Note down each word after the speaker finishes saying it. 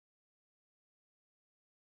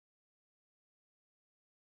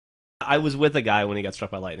I was with a guy when he got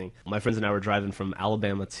struck by lightning. My friends and I were driving from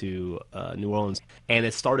Alabama to New Orleans, and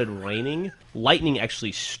it started raining. Lightning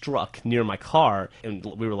actually struck near my car, and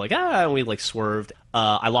we were like, and we like swerved.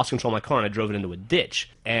 I lost control of my car, and I drove it into a ditch.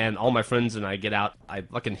 And all my friends and I get out. I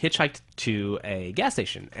fucking hitchhiked to a gas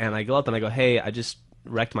station, and I go up and I go, hey, I just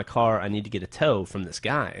wrecked my car. I need to get a tow from this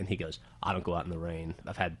guy. And he goes, I don't go out in the rain.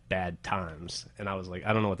 I've had bad times. And I was like,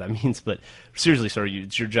 I don't know what that means, but seriously, sir,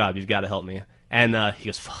 it's your job. You've got to help me. And he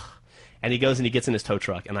goes, fuck. And he goes and he gets in his tow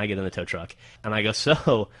truck, and I get in the tow truck. And I go,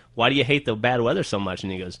 so, why do you hate the bad weather so much?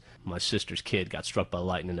 And he goes, my sister's kid got struck by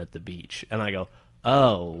lightning at the beach. And I go,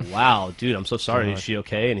 oh, wow, dude, I'm so sorry. Is she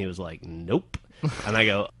okay? And he was like, nope. And I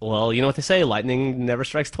go, well, you know what they say, lightning never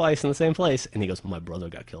strikes twice in the same place. And he goes, my brother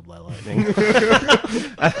got killed by lightning.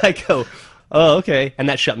 And I go, oh, okay. And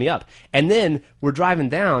that shut me up. And then we're driving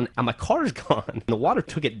down, and my car's gone. The water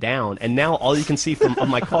took it down, and now all you can see of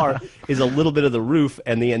my car is a little bit of the roof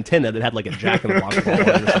and the antenna that had like a jack-in-the-box ball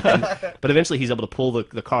or something. But eventually he's able to pull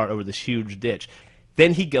the car over this huge ditch.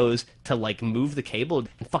 Then he goes to like move the cable,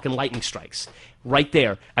 and fucking lightning strikes right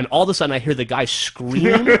there. And all of a sudden I hear the guy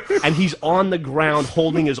scream, and he's on the ground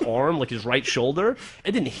holding his arm, like his right shoulder.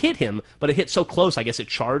 It didn't hit him, but it hit so close, I guess it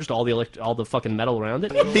charged all the fucking metal around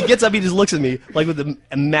it. He gets up, he just looks at me like with the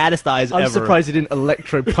maddest eyes ever. I'm surprised he didn't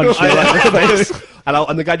electro punch you right in the face.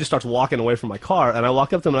 And the guy just starts walking away from my car, and I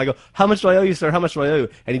walk up to him and I go, how much do I owe you, sir? How much do I owe you?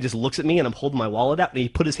 And he just looks at me, and I'm holding my wallet out, and he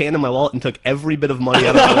put his hand in my wallet and took every bit of money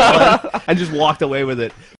out of my wallet and just walked away with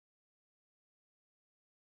it.